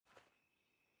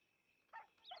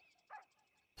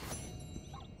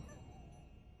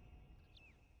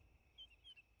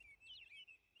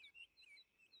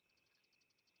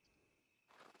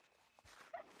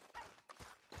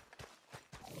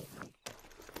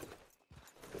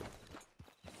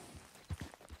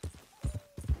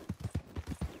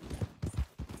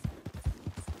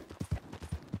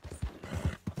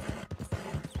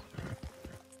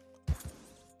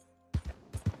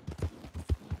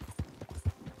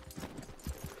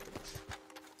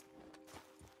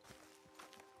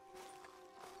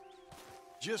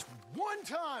Just one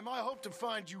time I hope to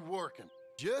find you working.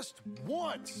 Just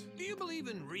once. Do you believe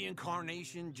in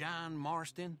reincarnation, John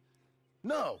Marston?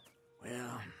 No.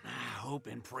 Well, I hope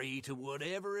and pray to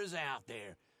whatever is out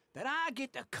there that I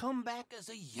get to come back as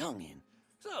a youngin',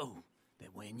 so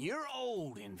that when you're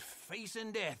old and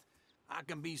facing death, I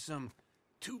can be some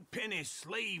two-penny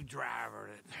slave driver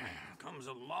that comes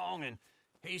along and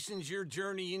hastens your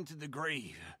journey into the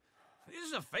grave. This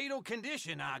is a fatal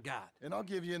condition I got. And I'll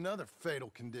give you another fatal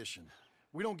condition.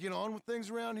 We don't get on with things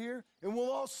around here, and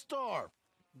we'll all starve.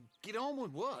 Get on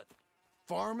with what?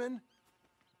 Farming,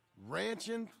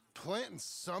 ranching, planting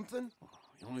something.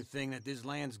 The only thing that this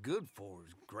land's good for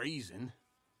is grazing.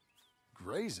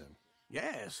 Grazing?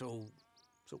 Yeah, so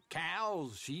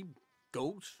cows, sheep,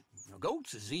 goats. Now,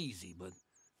 goats is easy, but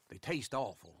they taste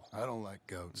awful. I don't like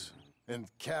goats. And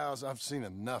cows, I've seen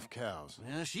enough cows.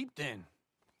 Yeah, sheep then.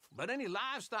 But any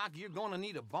livestock, you're gonna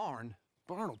need a barn.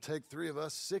 Barn will take 3 of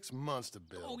us 6 months to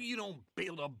build. Oh, you don't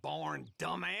build a barn,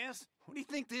 dumbass. What do you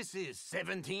think this is,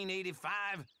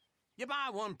 1785? You buy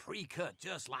one pre-cut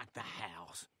just like the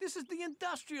house. This is the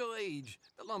industrial age.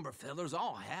 The lumber fellers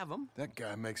all have them. That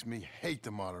guy makes me hate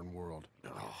the modern world.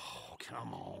 Oh,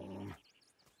 come on.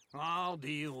 I'll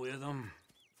deal with them.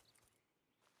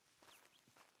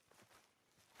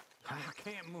 I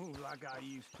can't move like I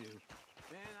used to.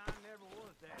 Man, I never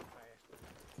was that fast.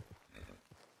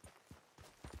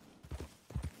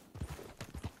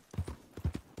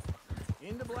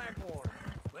 Into Blackwater.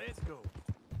 Let's go.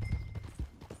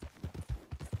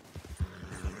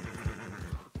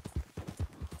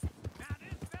 Now,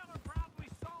 this fella probably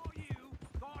saw you,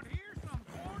 thought here's some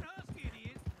corn-husk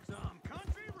idiot, some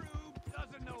country rube,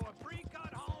 doesn't know a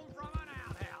pre-cut home from an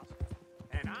outhouse.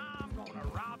 And I'm gonna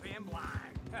rob him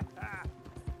blind.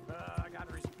 I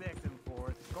gotta respect him for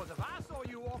it, because if I saw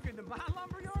you walk into my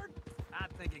lumberyard,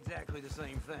 I'd think exactly the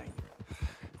same thing.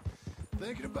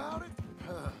 Thinking about it?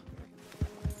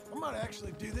 I might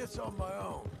actually do this on my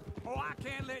own. Oh, I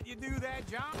can't let you do that,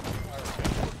 John.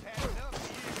 I've had enough of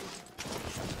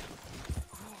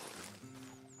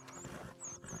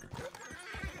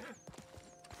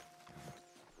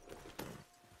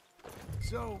you.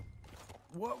 So,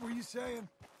 what were you saying?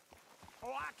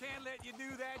 Oh, I can't let you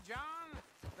do that, John.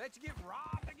 Let you get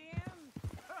robbed again?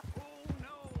 Oh,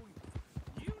 no.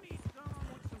 You need someone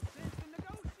with some sense to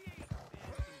negotiate.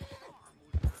 And some charm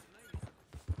was my name.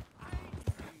 I ain't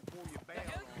you before you bail.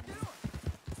 The hell you doing?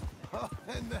 Oh,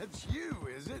 and that's you,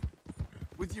 is it?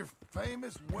 With your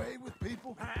famous way with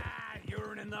people? Ah,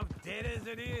 you're in enough debt as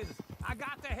it is. I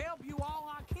got to help you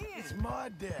all I can. It's my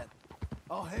debt.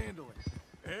 I'll handle it.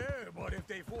 Yeah, but if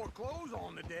they foreclose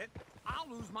on the debt, I'll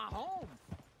lose my home.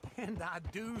 And I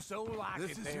do so like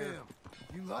This it is there. him.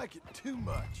 You like it too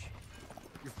much.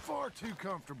 You're far too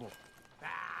comfortable.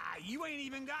 Ah, you ain't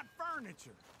even got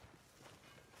furniture.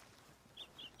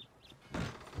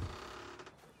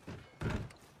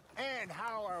 And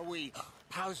how are we?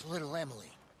 How's little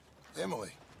Emily?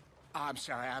 Emily. I'm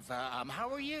sorry,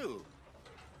 how are you?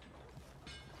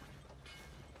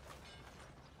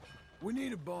 We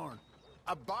need a barn.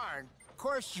 A barn? Of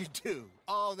course you do.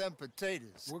 All them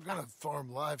potatoes. We're gonna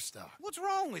farm livestock. What's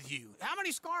wrong with you? How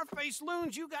many Scarface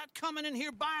loons you got coming in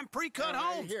here buying pre-cut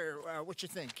homes? Here, what you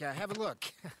think? Have a look.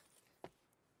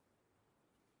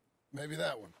 Maybe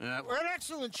that one. We're an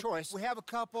excellent choice. We have a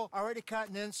couple already cut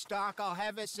and in stock. I'll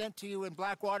have it sent to you in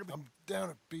Blackwater. I'm down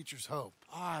at Beecher's Hope.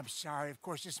 Oh, I'm sorry. Of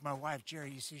course, this is my wife,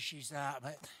 Jerry. You see, she's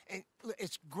but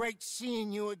it's great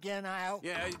seeing you again, Al.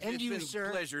 Yeah, and it's you, been sir.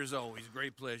 a pleasure as always.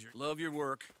 Great pleasure. Love your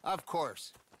work. Of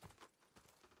course.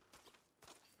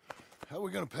 How are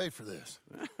we gonna pay for this?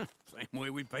 Same way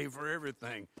we pay for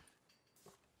everything.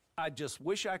 I just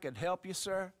wish I could help you,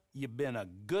 sir. You've been a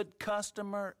good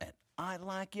customer, and I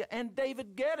like you, and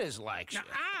David Geddes likes you.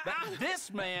 Now, But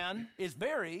this man is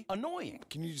very annoying.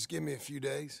 Can you just give me a few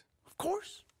days? Of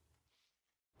course.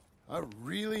 I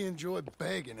really enjoy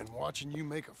begging and watching you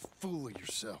make a fool of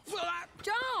yourself. Well,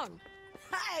 John!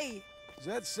 Hey! Is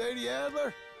that Sadie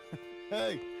Adler?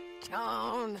 Hey.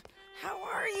 John, how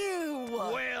are you?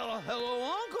 well,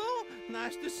 hello, Uncle.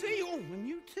 Nice to see you. And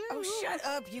you too. Oh, shut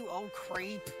up, you old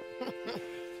creep.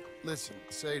 Listen,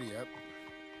 Sadie,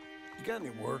 you got any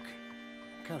work?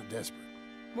 I'm kind of desperate.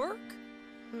 Work?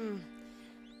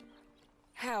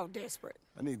 How desperate?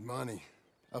 I need money.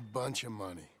 A bunch of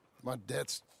money. My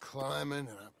debt's climbing,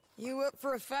 and You up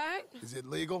for a fight? is it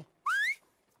legal?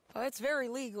 Oh, it's very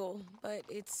legal, but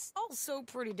it's also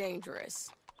pretty dangerous.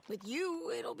 With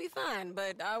you, it'll be fine,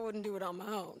 but I wouldn't do it on my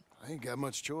own. I ain't got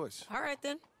much choice. All right,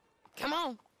 then. Come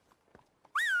on.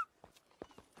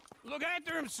 Look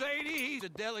after him, Sadie. He's a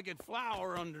delicate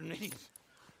flower underneath.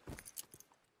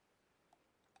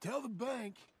 Tell the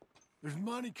bank there's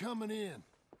money coming in.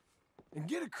 And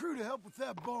get a crew to help with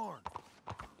that barn.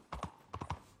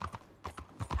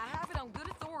 I have it on good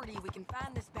authority we can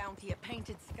find this bounty at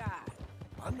Painted Sky.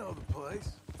 I know the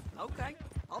place. Okay,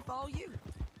 I'll follow you.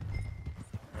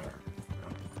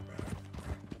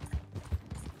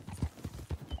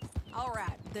 All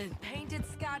right, the Painted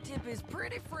Sky tip is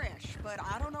pretty fresh, but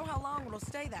I don't know how long it'll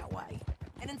stay that way.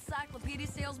 An encyclopedia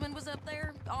salesman was up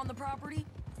there on the property.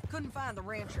 Couldn't find the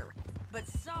rancher, but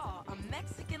saw a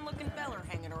Mexican-looking feller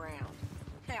hanging around.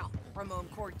 Now, Ramon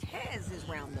Cortez is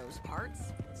round those parts,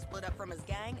 split up from his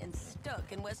gang and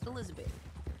stuck in West Elizabeth.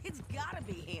 It's gotta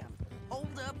be him,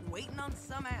 holed up waiting on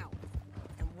some out.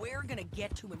 And we're gonna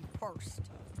get to him first.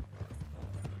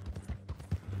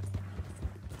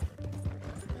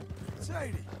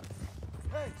 Sadie.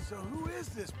 Hey, so who is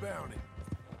this bounty?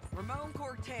 Ramon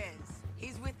Cortez.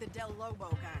 He's with the Del Lobo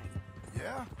gang.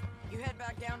 Yeah? You head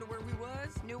back down to where we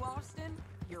was, New Austin,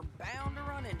 you're bound to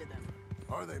run into them.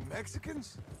 Are they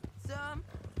Mexicans? Some,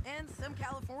 and some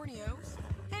Californios,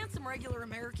 and some regular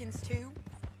Americans too.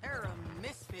 They're a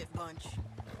misfit bunch.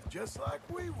 Just like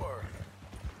we were.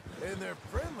 And they're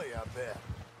friendly, I bet.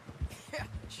 Yeah,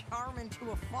 charming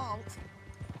to a fault.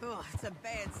 Ugh, it's a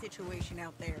bad situation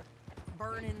out there.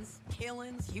 Burnings,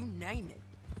 killings, you name it.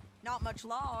 Not much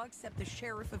law except the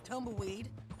sheriff of Tumbleweed.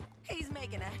 He's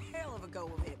making a hell of a go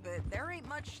of it, but there ain't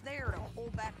much there to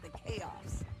hold back the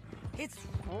chaos. It's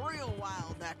real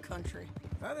wild, that country.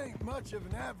 That ain't much of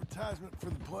an advertisement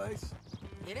for the place.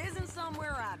 It isn't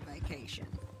somewhere I'd vacation,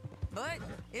 but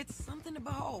it's something to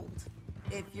behold.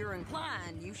 If you're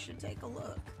inclined, you should take a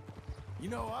look. You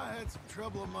know, I had some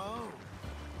trouble of my own.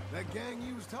 That gang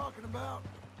you was talking about,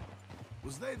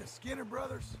 was they the Skinner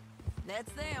brothers?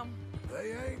 That's them.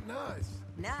 They ain't nice.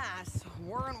 Nice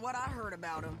weren't what I heard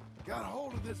about them. Got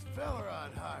hold of this feller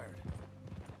I'd hired.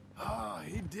 Ah,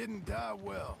 he didn't die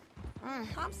well.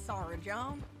 I'm sorry,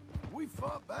 John. We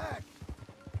fought back.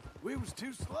 We was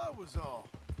too slow was all.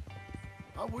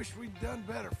 I wish we'd done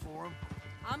better for him.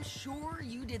 I'm sure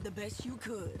you did the best you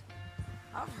could.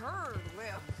 I've heard,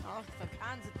 well, the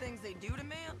kinds of things they do to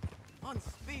men.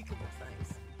 Unspeakable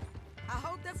things. I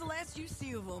hope that's the last you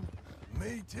see of them.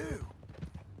 Me too.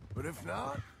 But if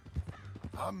not,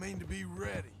 I mean to be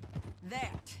ready.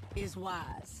 That is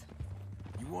wise.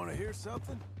 You want to hear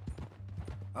something?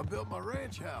 I built my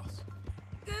ranch house.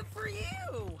 Good for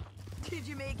you. Did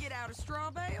you make it out of straw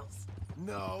bales?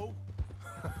 No.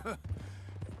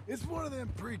 It's one of them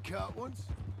pre-cut ones.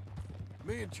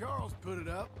 Me and Charles put it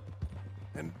up.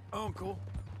 And Uncle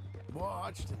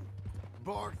watched and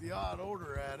barked the odd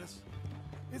order at us.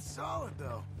 It's solid,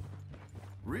 though.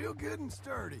 Real good and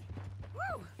sturdy.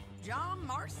 Woo! John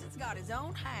Marston's got his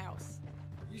own house.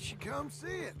 You should come see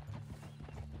it.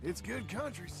 It's good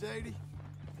country, Sadie.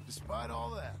 Despite all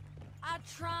that. I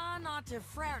try not to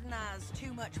fraternize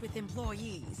too much with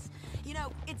employees. You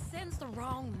know, it sends the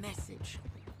wrong message.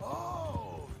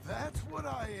 Oh, that's what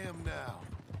I am now.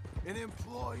 An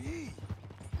employee.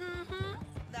 Mm-hmm.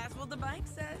 That's what the bank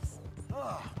says.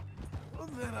 Ah, well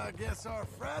then I guess our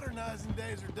fraternizing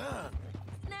days are done.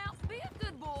 Now, be a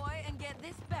good boy and get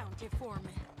this bounty for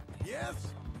me. Yes,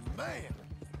 ma'am.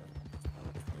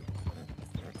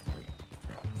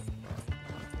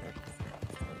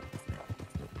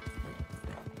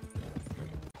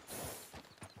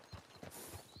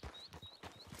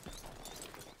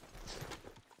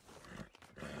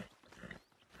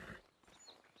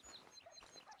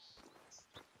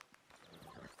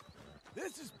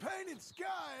 This is Painted Sky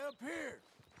up here.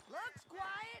 Looks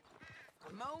quiet.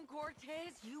 Ramon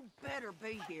Cortez, you better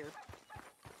be here.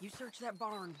 You search that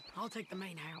barn. I'll take the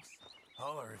main house.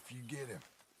 Holler if you get him.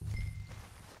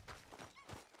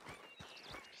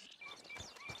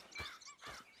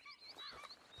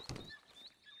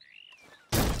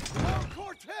 Ramon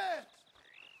Cortez!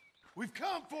 We've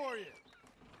come for you.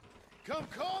 Come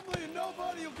calmly and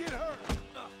nobody will get hurt.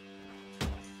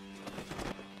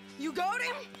 You got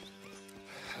him?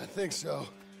 I think so.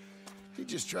 He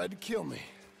just tried to kill me.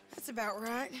 That's about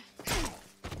right.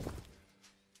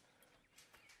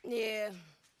 Yeah,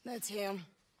 that's him.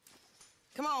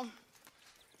 Come on.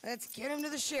 Let's get him to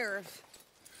the sheriff.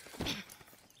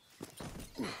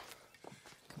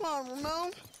 Come on,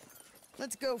 Ramon.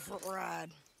 Let's go for a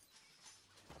ride.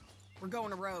 We're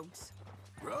going to Rhodes.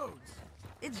 Rhodes?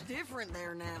 It's different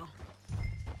there now.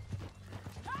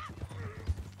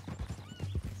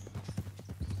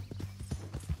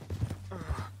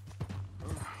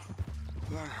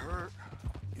 That hurt.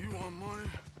 You want money?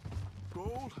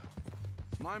 Gold?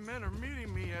 My men are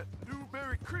meeting me at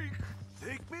Newberry Creek.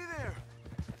 Take me there.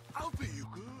 I'll pay you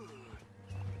good.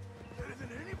 Better than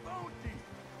any bounty.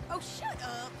 shut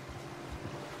up.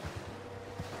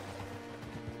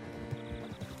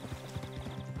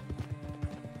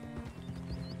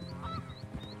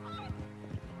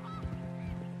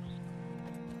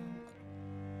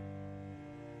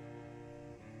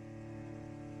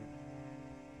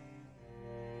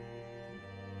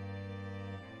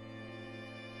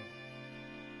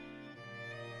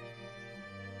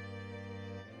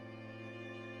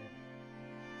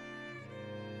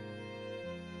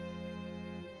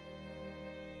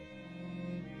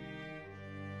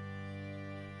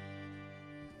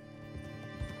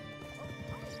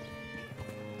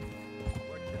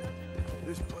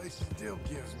 This place still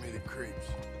gives me the creeps.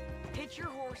 Hitch your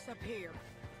horse up here.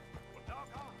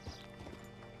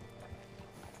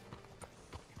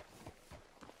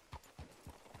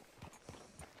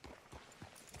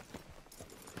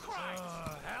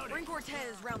 Bring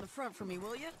Cortez round the front for me,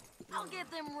 will you? I'll get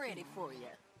them ready for you.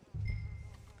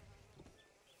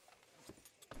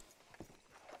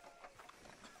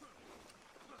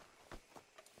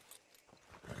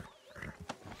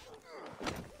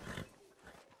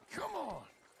 Come on!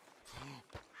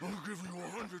 I'll give you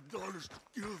 $100 to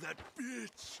kill that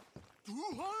bitch.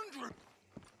 200.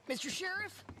 Mr.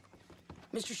 Sheriff?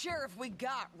 Mr. Sheriff, we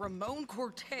got Ramon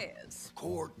Cortez.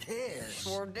 Cortez?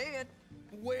 Sure did.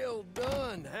 Well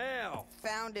done, how?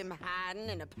 Found him hiding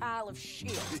in a pile of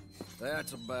shit.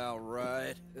 That's about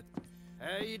right.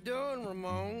 How you doing,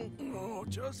 Ramon? Oh,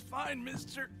 just fine,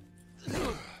 mister.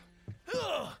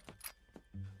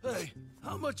 Hey,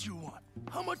 how much you want?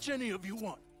 How much any of you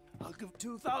want? I'll give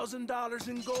 $2,000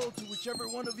 in gold to whichever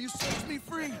one of you sets me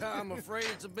free. I'm afraid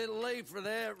it's a bit late for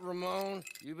that, Ramon.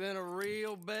 You've been a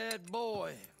real bad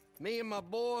boy. Me and my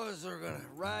boys are gonna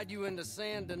ride you into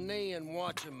Saint Denis and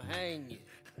watch them hang you.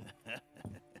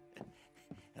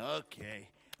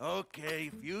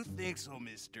 Okay, if you think so,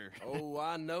 mister. Oh,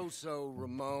 I know so,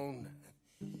 Ramon.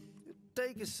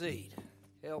 Take a seat.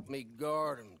 Help me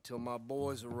guard them till my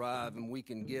boys arrive and we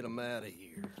can get them out of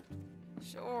here.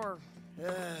 Sure.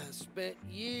 Spent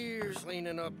years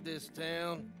cleaning up this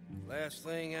town. Last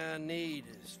thing I need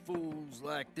is fools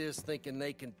like this thinking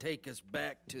they can take us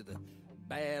back to the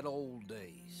bad old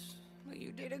days. Well,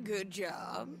 you did a good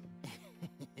job.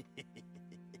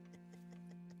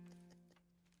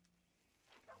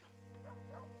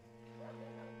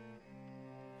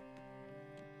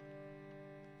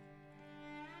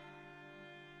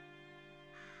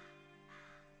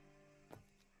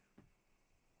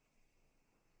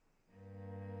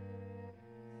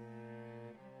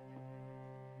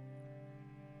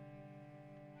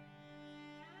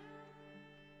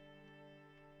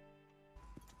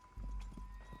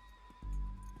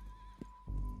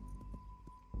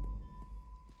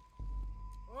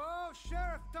 Oh,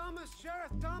 Sheriff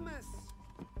Thomas!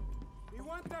 We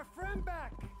want our friend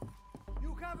back!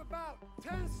 You have about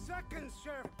 10 seconds,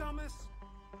 Sheriff Thomas,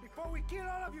 before we kill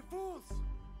all of you fools!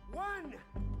 1!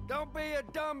 Don't be a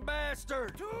dumb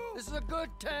bastard! 2! This is a good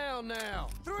town now!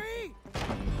 3!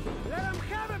 Let them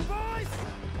have it, boys!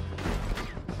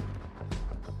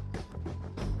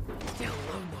 Still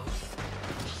almost.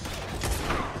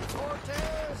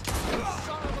 Cortez, you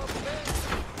son of a bitch!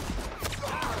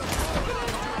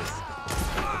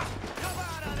 Come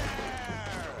out of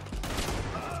there!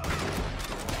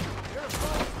 Your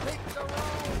folks picked the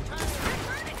wrong time! They're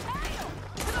burning town!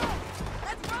 Come on!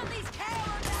 Let's run these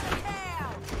cowards out of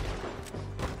town!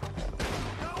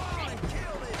 Go on and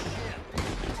kill this shit!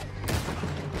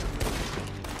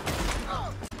 Oh!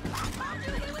 I told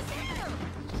you he was here!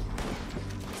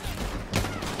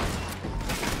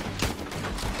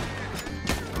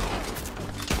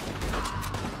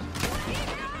 Where are you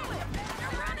going?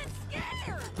 They're running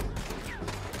scared!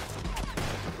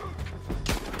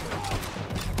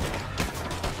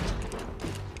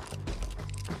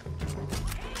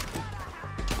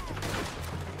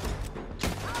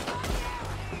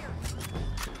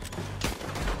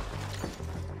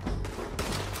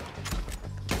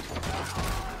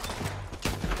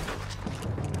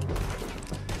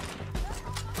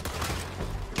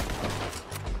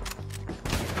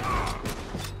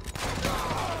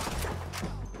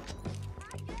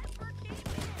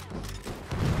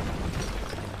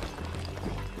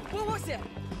 What was it?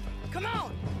 Come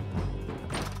on!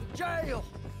 The jail!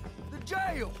 The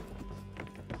jail!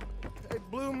 They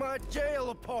blew my jail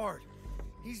apart!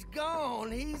 He's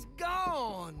gone! He's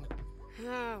gone!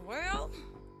 Well,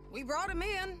 we brought him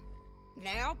in.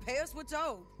 Now pay us what's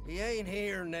owed. He ain't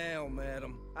here now,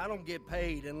 madam. I don't get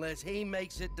paid unless he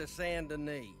makes it to Saint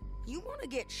Denis. You want to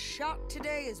get shot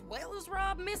today as well as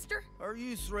Rob, mister? Are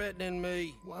you threatening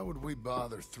me? Why would we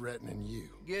bother threatening you?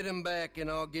 Get him back and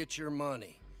I'll get your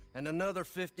money. And another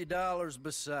 $50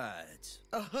 besides.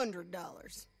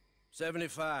 $100.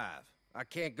 75. I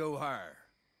can't go higher.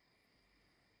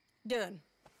 Done.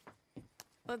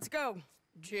 Let's go,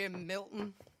 Jim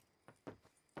Milton.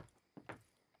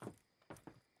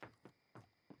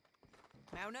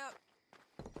 Mount up.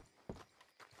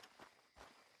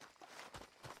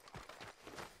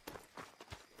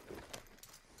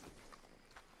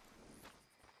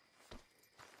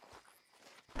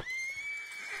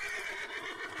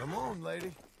 Come on,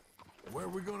 lady. Where are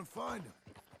we gonna find him?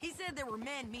 He said there were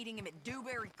men meeting him at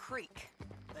Dewberry Creek.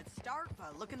 Let's start by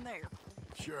looking there.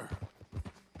 Sure.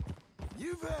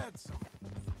 You've had some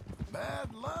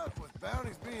bad luck with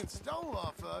bounties being stole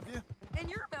off of you. And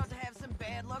you're about to have some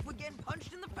bad luck with getting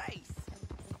punched in the face.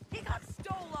 He got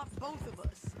stole off both of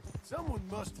us. Someone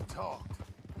must have talked.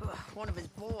 Ugh, one of his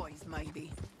boys,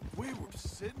 maybe. We were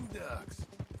sitting ducks,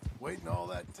 waiting all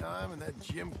that time in that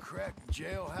Jim Crack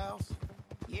jailhouse.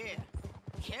 Yeah,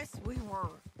 yes we were.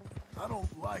 I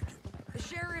don't like it. The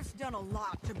sheriff's done a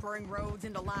lot to bring roads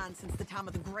into line since the time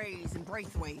of the Grays and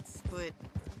Braithwaites, but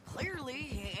clearly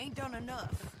he ain't done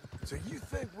enough. So you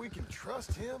think we can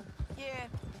trust him? Yeah,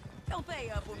 he'll pay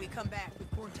up when we come back with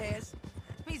Cortez.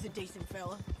 He's a decent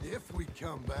fella. If we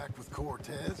come back with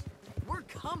Cortez. We're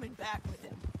coming back with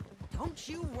him. Don't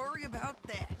you worry about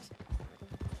that.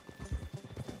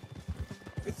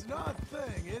 It's an odd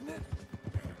thing, isn't it?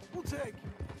 We'll take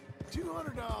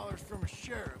 $200 from a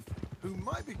sheriff who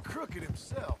might be crooked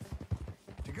himself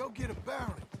to go get a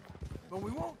bounty. But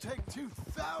we won't take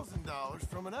 $2,000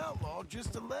 from an outlaw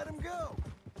just to let him go.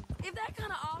 If that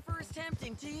kind of offer is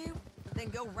tempting to you, then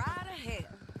go right ahead.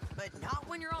 But not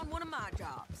when you're on one of my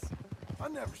jobs. I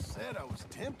never said I was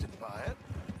tempted by it.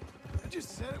 I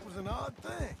just said it was an odd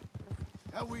thing.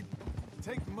 How we'd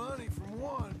take money from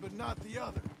one but not the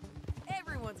other.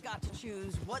 Everyone's got to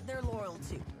choose what they're loyal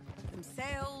to.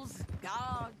 Themselves,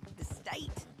 God, the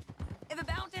state. If a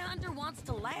bounty hunter wants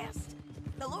to last,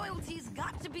 the loyalty's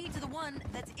got to be to the one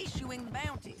that's issuing the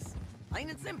bounties.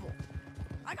 Plain and simple.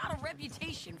 I got a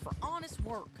reputation for honest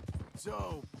work.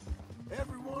 So,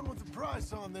 everyone with a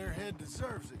price on their head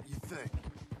deserves it, you think?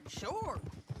 Sure.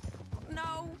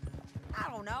 No, I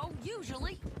don't know,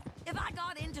 usually. If I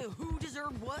got into who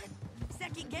deserved what,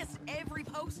 second-guessed every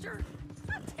poster,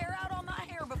 I'd tear out all my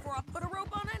hair before I put a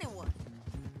rope on anyone.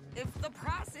 If the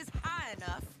price is high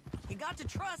enough, you got to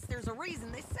trust there's a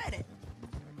reason they said it.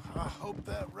 I hope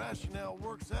that rationale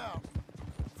works out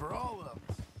for all of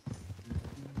us.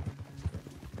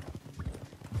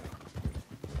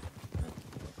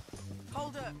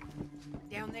 Hold up.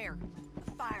 Down there.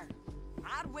 A fire.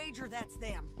 I'd wager that's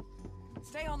them.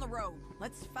 Stay on the road.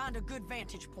 Let's find a good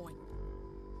vantage point.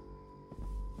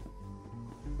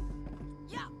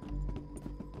 Yeah.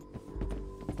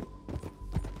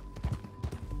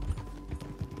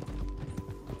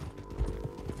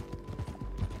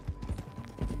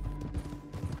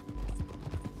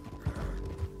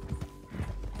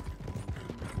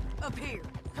 Up here.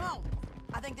 Come on.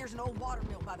 I think there's an old water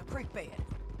mill by the creek bed.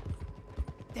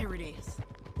 There it is.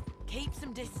 Keep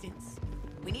some distance.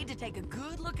 We need to take a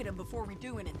good look at him before we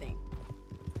do anything.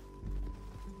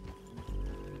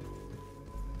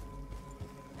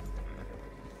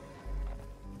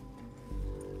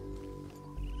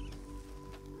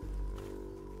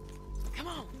 Come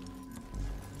on.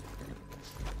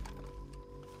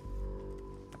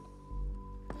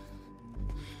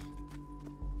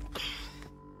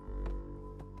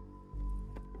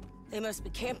 They must be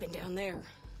camping down there.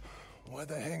 Why are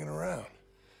they hanging around?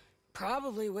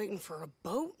 Probably waiting for a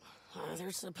boat.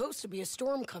 There's supposed to be a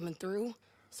storm coming through,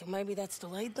 so maybe that's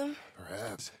delayed them?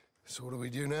 Perhaps. So what do we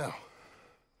do now?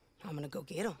 I'm gonna go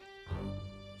get them.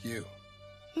 You.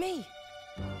 Me.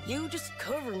 You just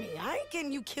cover me. I ain't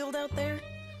getting you killed out there.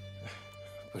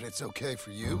 But it's okay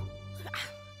for you?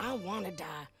 I wanna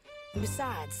die. And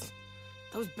besides,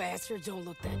 those bastards don't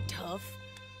look that tough.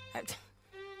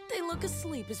 They look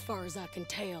asleep as far as I can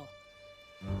tell.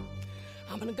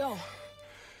 I'm gonna go.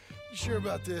 You sure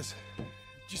about this?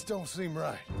 Just don't seem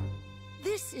right.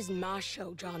 This is my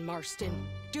show, John Marston.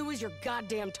 Do as you're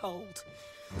goddamn told.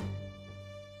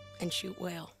 And shoot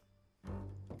well.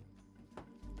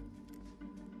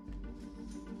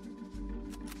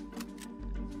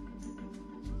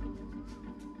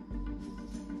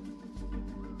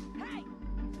 Hey!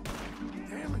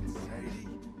 Damn it, Sadie.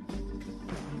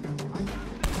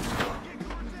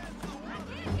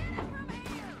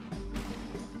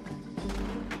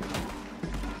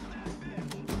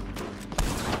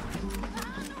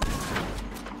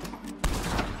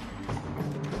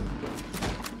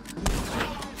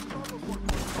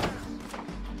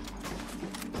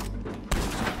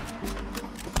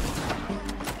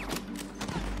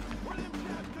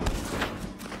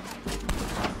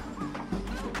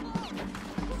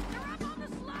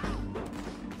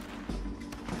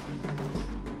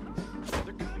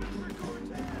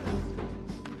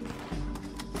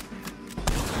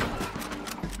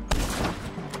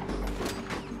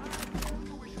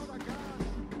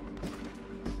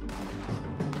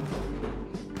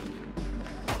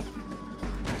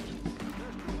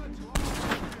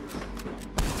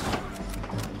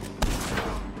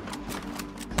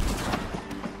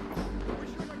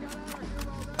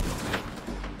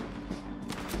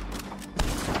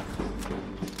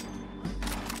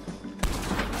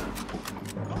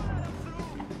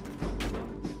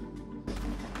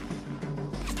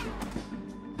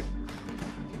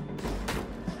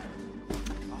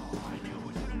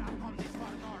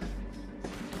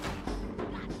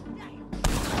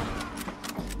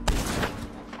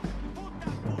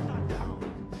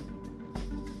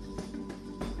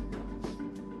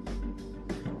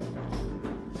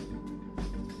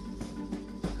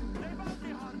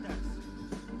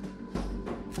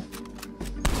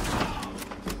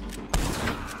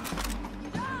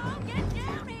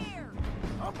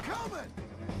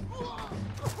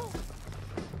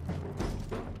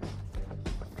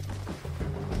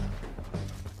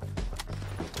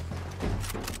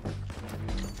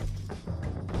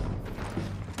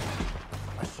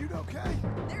 shoot okay?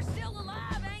 They're still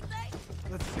alive, ain't they?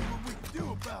 Let's see what we can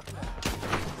do about that.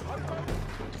 Get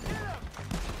him!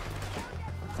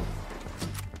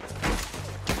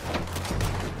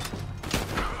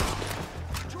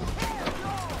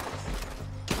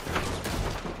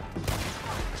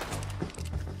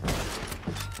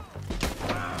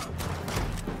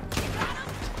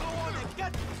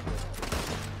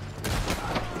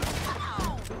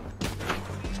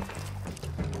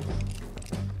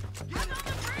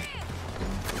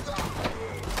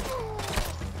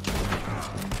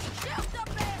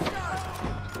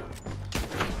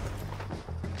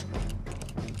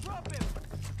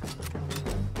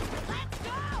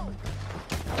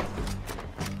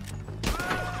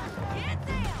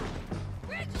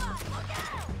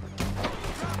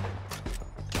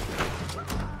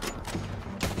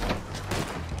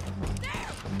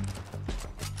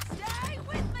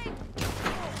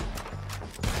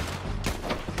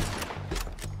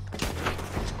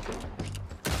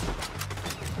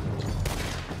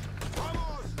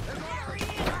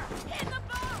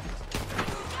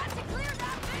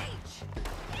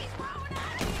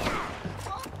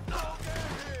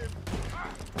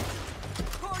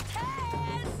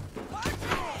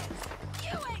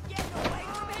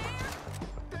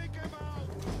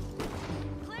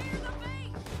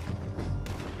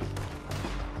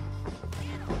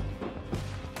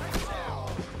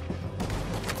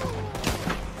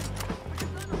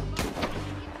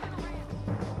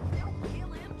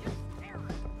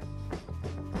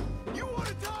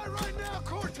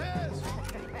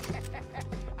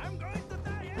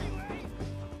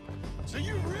 So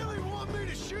you really want me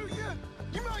to shoot you?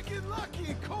 You might get lucky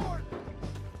in court.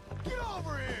 Get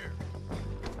over here.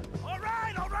 All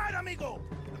right, amigo.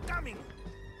 I'm coming.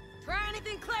 Try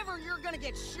anything clever, you're gonna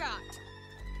get shot.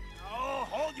 Oh,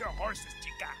 hold your horses,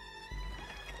 chica.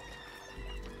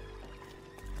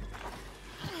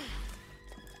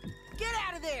 Get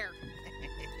out of there!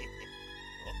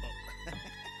 I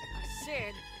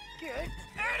said, get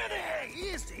Out of there!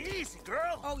 Easy, easy,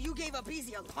 girl. Oh, you gave up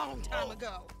easy a long time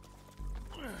ago.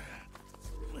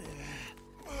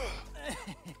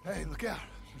 Hey, look out.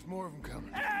 There's more of them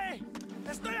coming. Hey!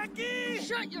 Estoy aquí!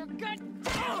 Shut your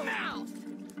goddamn mouth!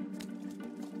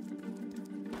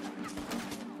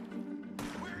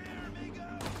 We're here, amigo!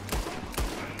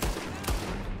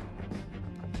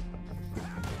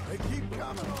 They keep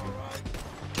coming, all right.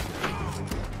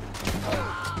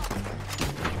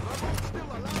 Still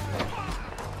alive!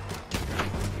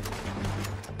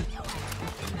 You ain't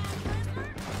taking my prisoner!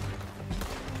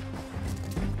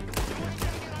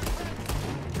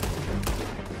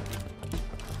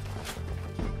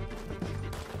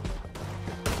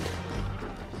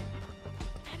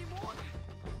 Any more?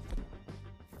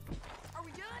 Are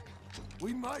we done?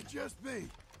 We might just be.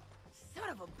 Son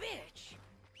of a bitch!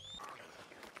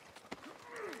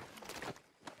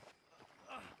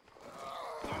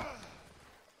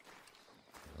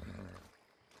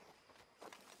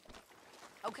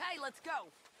 Okay, let's go.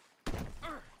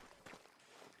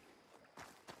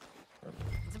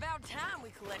 It's about time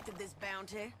we collected this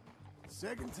bounty.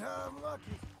 Second time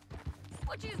lucky.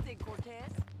 What do you think,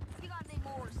 Cortez? You got any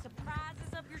more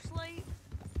surprises up your sleeve?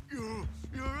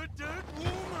 You're a dead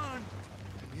woman!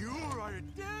 You are a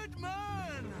dead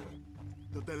man!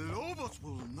 The De Lobos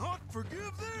will not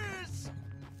forgive this!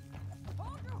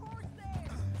 Hold your horse there!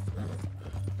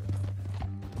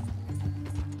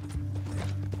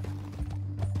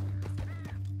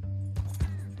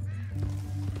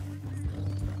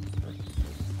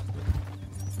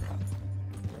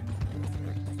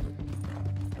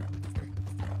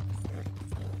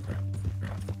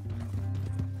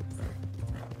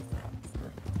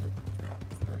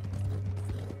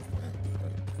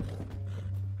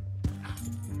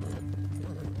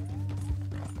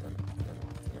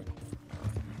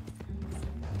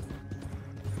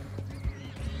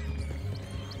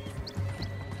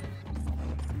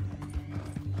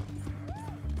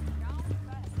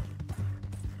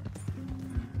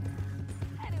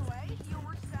 Anyway, you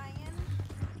were saying...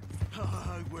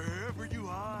 Wherever you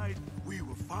hide, we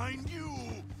will find you,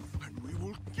 and we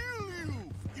will kill you!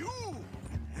 You,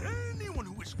 and anyone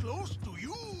who is close to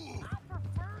you! I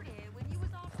preferred it when you was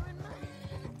offering money.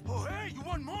 Oh, hey, you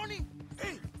want money?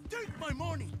 Hey, take my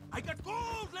money! I got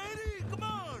gold, lady! Come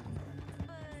on!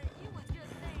 But you was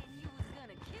just saying you was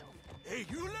gonna kill me. Hey,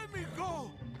 you let me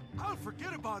go! I'll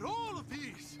forget about all of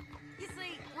these! You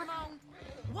see, Ramon,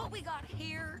 what we got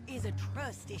here is a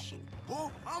trust issue.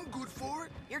 Oh, I'm good for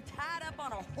it! You're tied up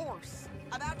on a horse,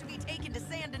 about to be taken to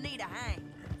Saint Denis to hang.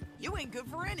 You ain't good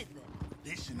for anything.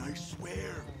 Listen, I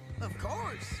swear. Of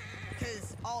course,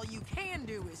 because all you can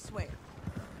do is swear.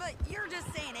 But you're just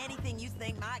saying anything you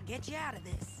think might get you out of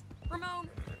this. Ramon,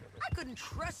 I couldn't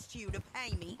trust you to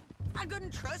pay me. I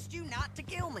couldn't trust you not to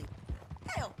kill me.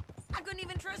 Hell, I couldn't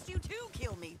even trust you to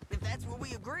kill me, if that's what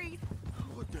we agreed.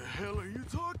 What the hell are you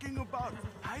talking about?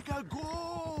 I got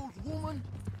gold, woman.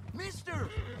 Mister,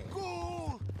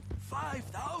 gold.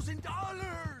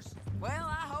 $5,000. Well,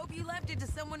 I hope you left it to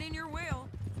someone in your will.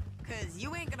 Cause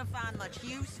you ain't gonna find much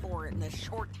use for it in the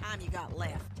short time you got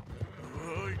left.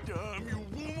 Oh, damn you,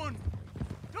 woman!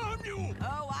 Damn you!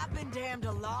 Oh, I've been damned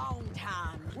a long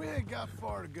time. We ain't got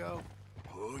far to go.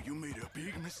 Oh, you made a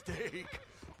big mistake.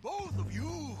 Both of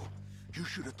you. You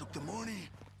should have took the money.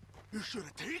 You should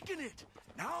have taken it.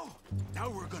 Now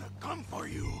we're gonna come for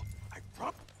you. I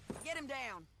promise. Get him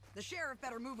down. The sheriff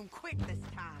better move him quick this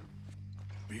time.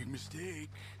 Big mistake.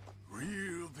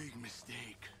 Real big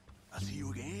mistake. I'll see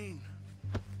you again.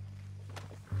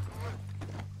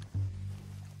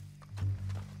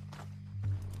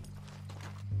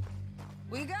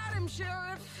 We got him,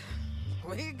 Sheriff.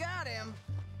 We got him.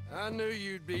 I knew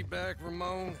you'd be back,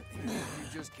 Ramon. You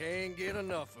just can't get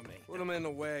enough of me. Put him in the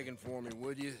wagon for me,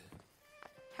 would you?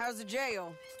 How's the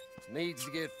jail? Needs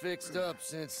to get fixed up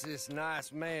since this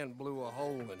nice man blew a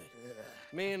hole in it.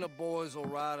 Me and the boys will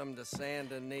ride him to Saint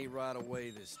Denis right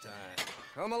away this time.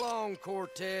 Come along,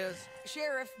 Cortez.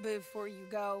 Sheriff, before you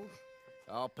go,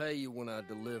 I'll pay you when I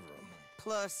deliver him.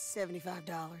 plus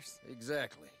 $75.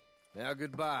 Exactly. Now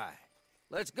goodbye.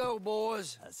 Let's go,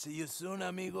 boys. I'll see you soon,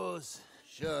 amigos.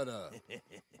 Shut up.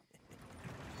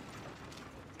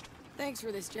 Thanks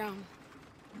for this, John.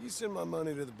 You send my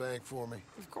money to the bank for me.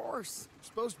 Of course. I'm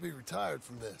supposed to be retired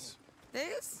from this.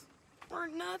 This?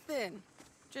 Weren't nothing.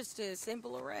 Just a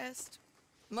simple arrest.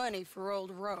 Money for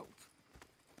old rope.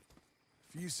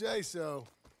 If you say so.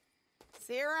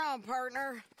 See you around,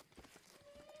 partner.